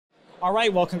All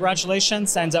right, well,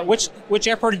 congratulations. And which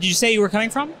airport did you say you were coming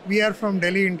from? We are from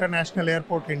Delhi International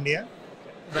Airport, India.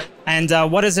 Right. And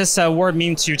what does this award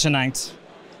mean to you tonight?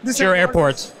 This to your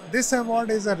airport? This award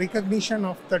is a recognition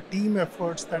of the team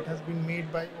efforts that has been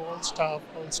made by all staff,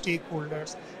 all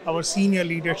stakeholders, our senior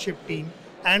leadership team,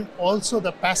 and also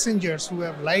the passengers who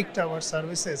have liked our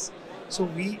services. So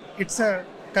it's a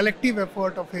collective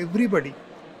effort of everybody,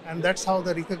 and that's how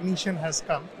the recognition has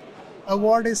come.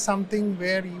 Award is something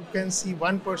where you can see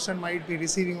one person might be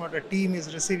receiving or the team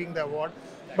is receiving the award,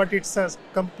 but it's a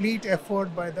complete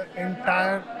effort by the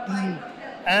entire team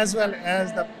as well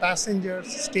as the passengers,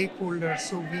 stakeholders.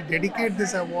 So we dedicate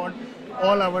this award to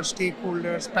all our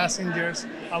stakeholders, passengers,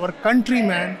 our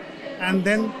countrymen, and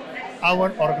then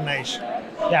our organization.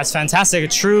 Yeah, it's fantastic. A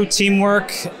true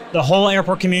teamwork, the whole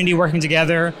airport community working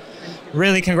together.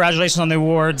 Really, congratulations on the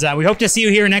awards. We hope to see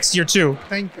you here next year too.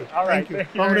 Thank you. All right.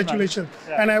 Thank you. Congratulations.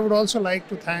 Yeah. And I would also like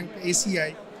to thank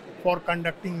ACI for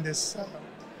conducting this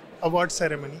award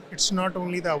ceremony. It's not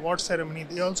only the award ceremony,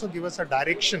 they also give us a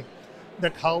direction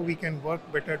that how we can work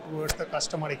better towards the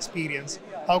customer experience,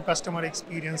 how customer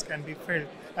experience can be felt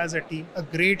as a team. A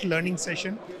great learning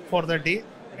session for the day.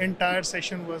 Entire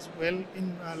session was well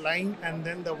in line, and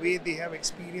then the way they have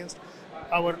experienced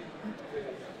our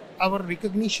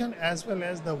recognition as well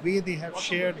as the way they have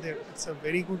shared it's a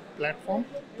very good platform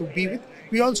to be with.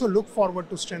 We also look forward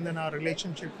to strengthen our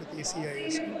relationship with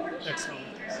ASQ. That's all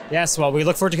it is. Yes, well, we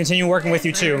look forward to continue working with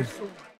you too.